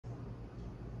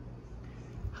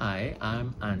Hi,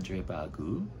 I'm Andre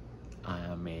Bagoo. I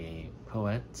am a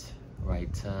poet,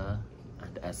 writer,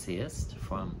 and essayist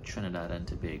from Trinidad and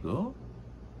Tobago.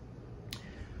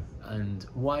 And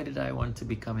why did I want to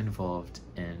become involved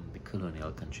in the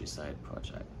Colonial Countryside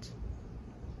Project?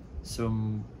 So,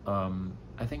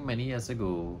 I think many years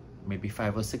ago, maybe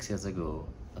 5 or 6 years ago,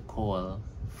 a call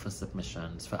for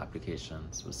submissions, for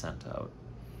applications was sent out.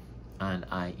 And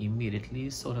I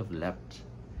immediately sort of lit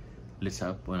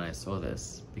up when I saw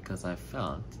this, because I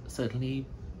felt, certainly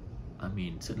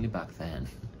back then,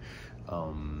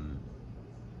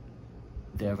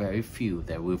 there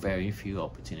were very few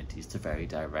opportunities to very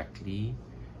directly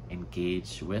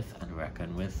engage with and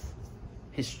reckon with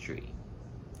history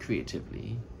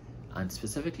creatively, and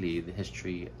specifically the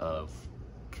history of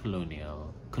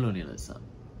colonialism.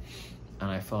 And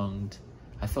I thought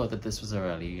that this was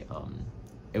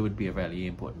it would be a really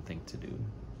important thing to do.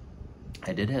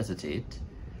 I did hesitate,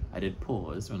 I did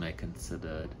pause when I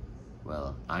considered,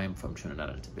 well, I am from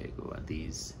Trinidad and Tobago, and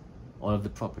all of the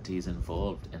properties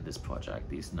involved in this project,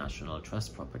 these National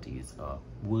Trust properties, are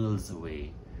worlds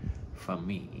away from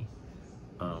me.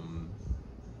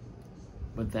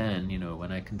 But then,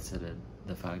 when I considered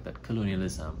the fact that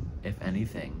colonialism, if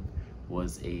anything,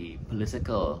 was a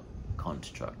political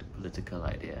construct, a political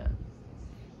idea,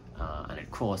 and it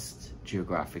crossed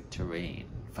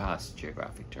vast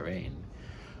geographic terrain,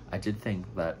 I did think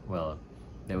that, well,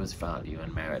 there was value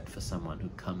and merit for someone who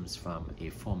comes from a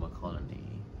former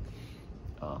colony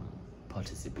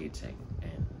participating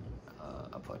in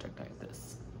a project like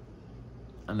this.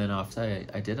 And then after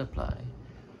I did apply,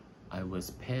 I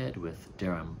was paired with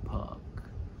Durham Park,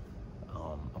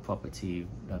 a property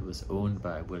that was owned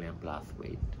by William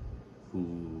Blathwaite,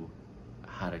 who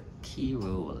had a key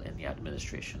role in the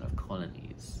administration of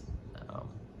colonies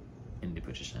in the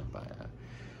British Empire,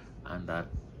 and that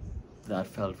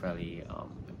felt very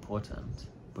important.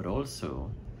 But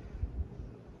also,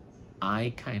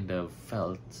 I kind of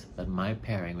felt that my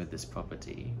pairing with this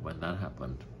property, when that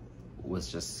happened,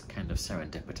 was just kind of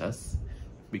serendipitous,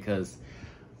 because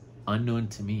unknown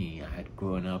to me, I had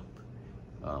grown up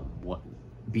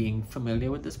being familiar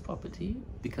with this property,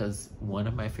 because one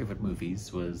of my favorite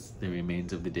movies was The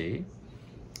Remains of the Day,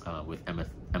 with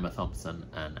Emma Thompson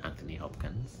and Anthony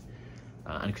Hopkins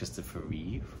and Christopher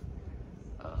Reeve.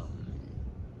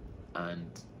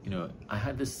 And I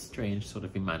had this strange sort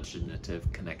of imaginative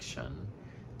connection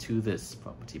to this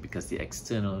property because the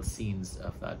external scenes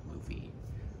of that movie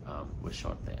were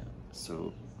shot there.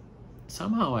 So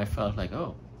somehow I felt like,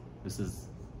 oh,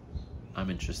 I'm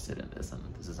interested in this, and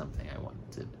this is something I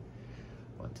wanted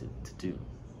to do.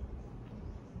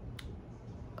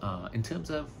 In terms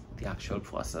of the actual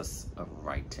process of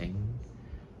writing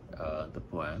the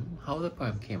poem, how the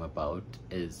poem came about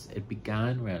is it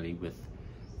began really with,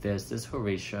 there's this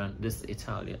Horatian,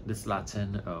 this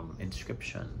Latin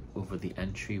inscription over the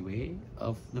entryway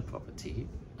of the property,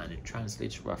 and it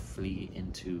translates roughly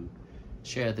into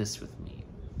 "share this with me."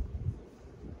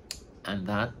 And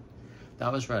that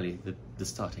was really the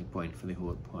starting point for the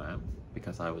whole poem,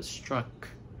 because I was struck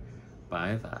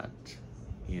by that,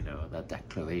 that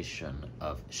declaration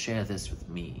of "share this with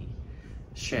me,"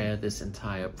 share this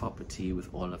entire property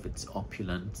with all of its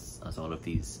opulence, as all of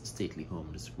these stately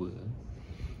homes were,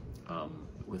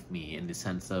 with me, in the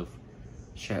sense of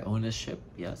share ownership,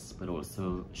 yes, but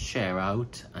also share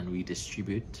out and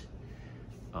redistribute.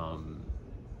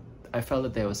 I felt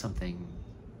that there was something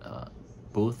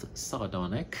both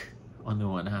sardonic on the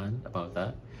one hand about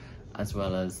that, as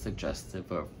well as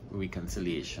suggestive of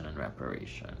reconciliation and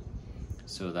reparation.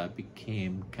 So that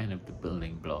became kind of the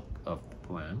building block of the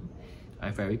poem. I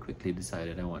very quickly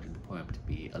decided I wanted the poem to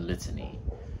be a litany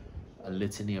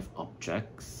of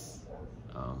objects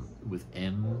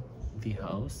within the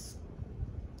house,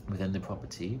 within the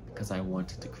property, because I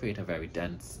wanted to create a very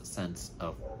dense sense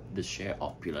of the sheer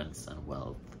opulence and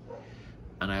wealth.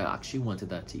 And I actually wanted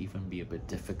that to even be a bit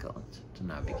difficult to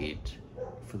navigate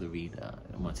for the reader.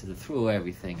 I wanted to throw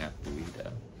everything at the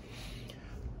reader.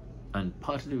 And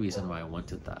part of the reason why I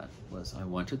wanted that was I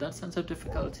wanted that sense of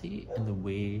difficulty in the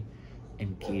way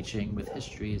engaging with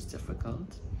history is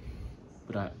difficult.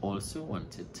 But I also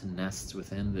wanted to nest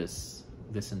within this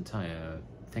entire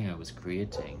thing I was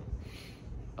creating,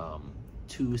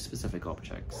 two specific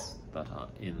objects that are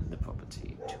in the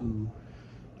property, two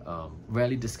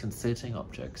really disconcerting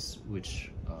objects,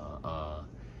 which are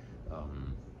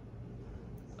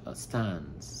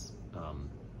stands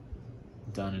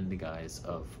done in the guise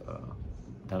of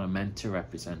that are meant to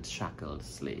represent shackled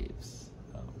slaves,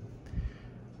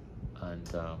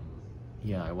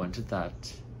 yeah, I wanted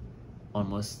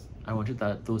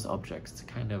those objects to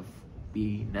kind of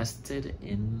be nested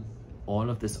in all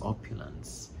of this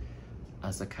opulence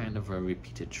as a kind of a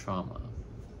repeated trauma.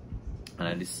 And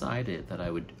I decided that I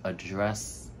would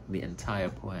address the entire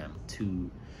poem to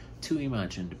two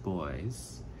imagined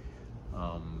boys,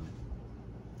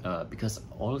 because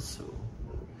also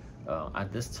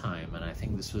at this time, and I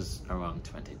think this was around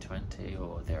 2020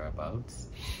 or thereabouts,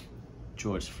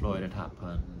 George Floyd had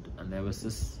happened, and there was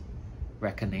this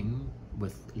reckoning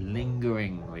with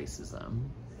lingering racism,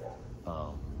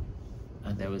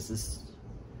 and there was this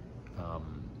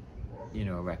you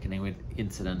know, reckoning with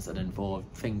incidents that involved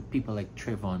people like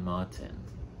Trayvon Martin,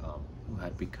 who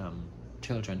had become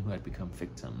children who had become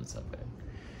victims of it.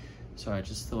 So I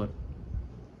just thought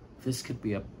this could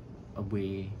be a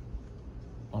way,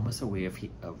 almost a way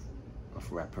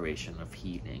of reparation, of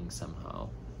healing somehow.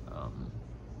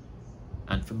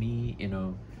 And for me, you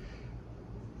know,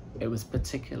 it was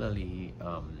particularly,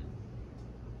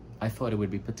 I thought it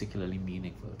would be particularly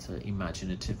meaningful to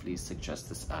imaginatively suggest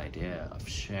this idea of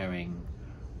sharing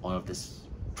all of this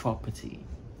property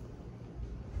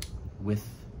with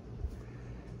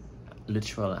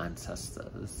literal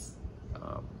ancestors,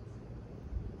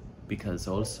 because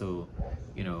also,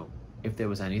 you know, if there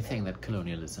was anything that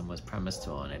colonialism was premised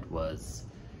on, it was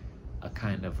a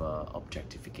kind of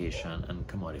objectification and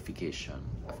commodification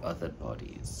of other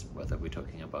bodies, whether we're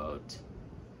talking about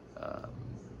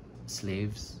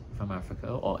slaves from Africa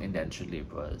or indentured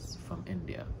laborers from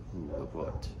India who were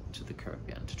brought to the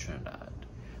Caribbean, to Trinidad,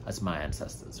 as my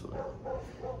ancestors were,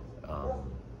 on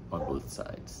both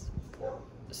sides.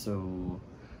 So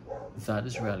that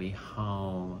is really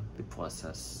how the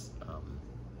process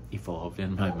evolved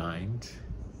in my mind,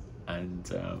 and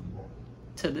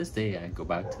to this day I go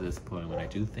back to this poem and I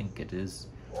do think it is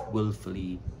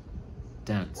willfully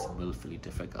dense and willfully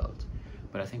difficult.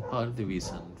 But I think part of the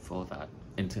reason for that,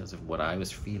 in terms of what I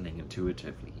was feeling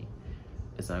intuitively,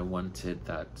 is I wanted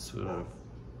that sort of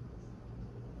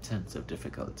sense of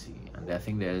difficulty. And I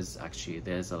think there's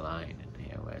a line in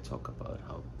here where I talk about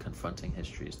how confronting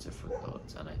history is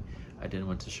difficult, and I didn't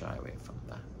want to shy away from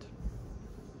that.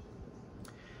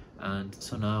 And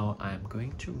so now I'm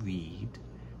going to read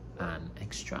an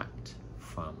extract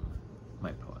from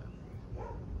my poem.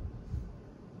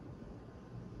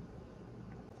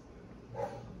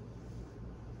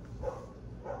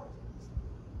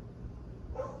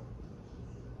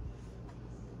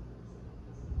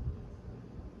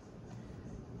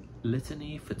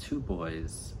 Litany for Two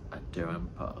Boys at Durham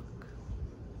Park.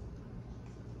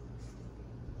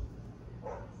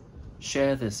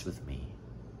 Share this with me.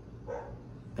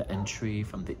 The entry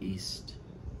from the east,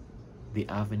 the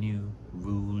avenue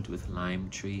ruled with lime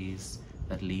trees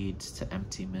that leads to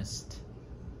empty mist,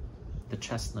 the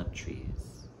chestnut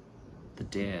trees, the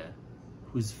deer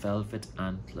whose velvet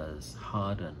antlers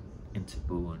harden into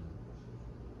bone,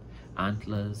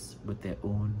 antlers with their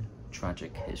own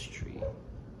tragic history,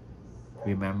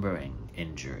 remembering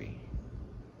injury,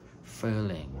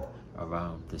 furling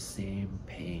around the same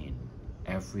pain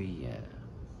every year.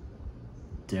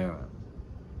 Durham,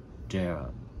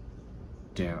 Durham,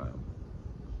 Durham.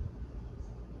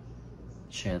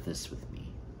 Share this with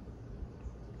me.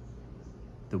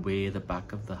 The way the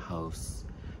back of the house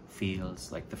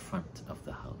feels like the front of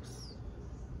the house.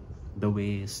 The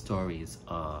way stories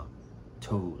are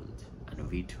told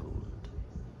and retold.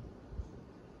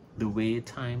 The way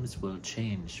times will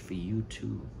change for you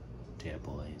too, dear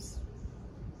boys.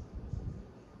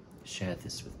 Share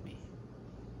this with me.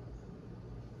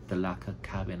 The lacquer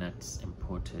cabinets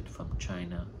imported from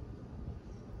China,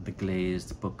 the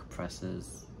glazed book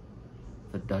presses,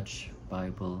 the Dutch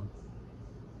Bible,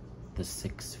 the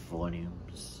 6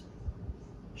 volumes.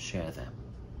 Share them.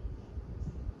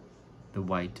 The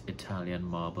white Italian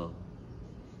marble,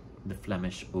 the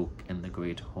Flemish oak in the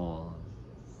great hall,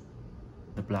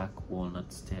 the black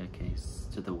walnut staircase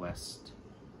to the west,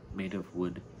 made of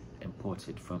wood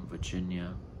imported from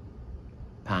Virginia,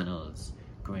 panels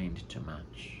grained to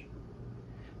match.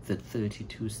 The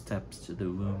 32 steps to the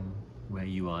room where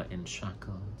you are in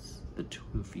shackles, the two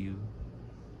of you,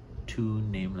 2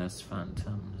 nameless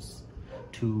phantoms,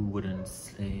 2 wooden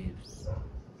slaves,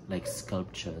 like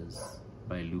sculptures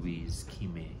by Louise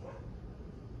Quimay.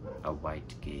 A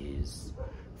white gaze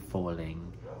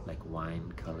falling like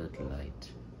wine-colored light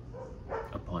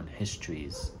upon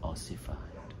histories ossified.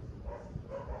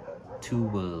 2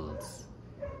 worlds,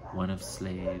 one of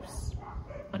slaves,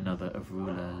 another of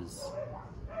rulers,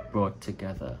 brought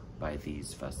together by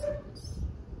these vessels.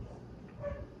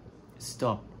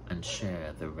 Stop and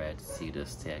share the red cedar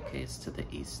staircase to the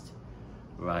east,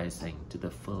 rising to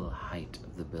the full height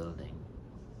of the building.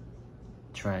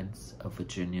 Treads of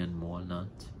Virginian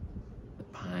walnut, the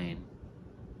pine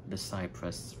the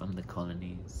cypress from the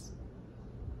colonies,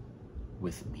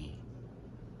 with me,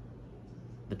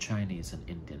 the Chinese and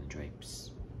Indian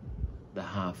drapes, the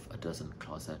half a dozen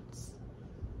closets,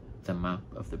 the map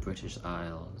of the British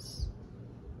Isles,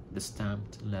 the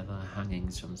stamped leather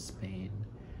hangings from Spain,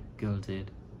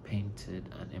 gilded, painted,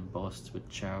 and embossed with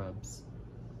cherubs,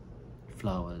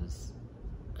 flowers,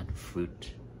 and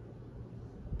fruit,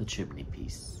 the chimney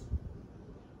piece,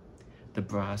 the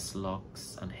brass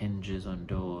locks and hinges on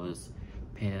doors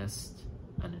pierced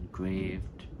and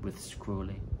engraved with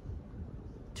scrolling,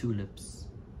 tulips,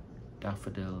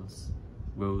 daffodils,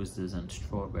 roses, and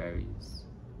strawberries,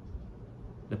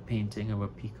 the painting of a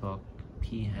peacock,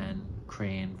 peahen,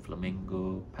 crane,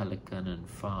 flamingo, pelican, and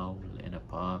fowl in a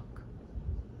park,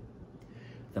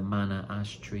 the manna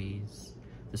ash trees,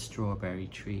 the strawberry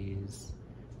trees,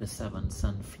 the 7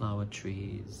 sunflower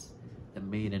trees, the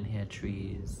maidenhair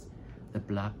trees, the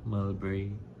black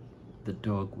mulberry, the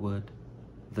dogwood,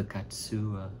 the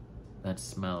katsura that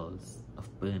smells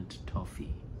of burnt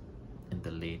toffee in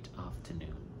the late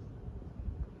afternoon,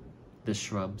 the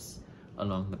shrubs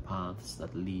along the paths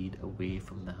that lead away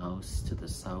from the house to the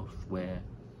south where,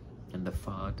 in the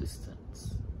far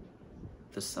distance,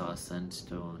 the sarsen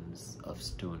stones of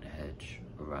Stonehenge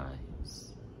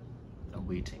rise,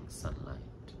 awaiting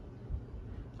sunlight,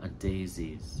 and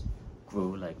daisies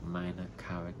grow like minor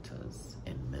characters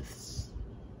in myths.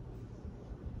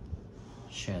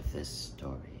 Share this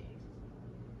story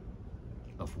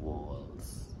of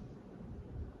walls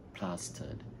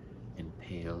plastered in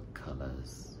pale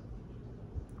colors,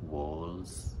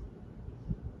 walls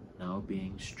now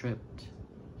being stripped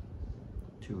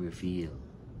to reveal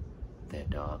their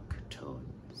dark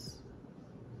tones.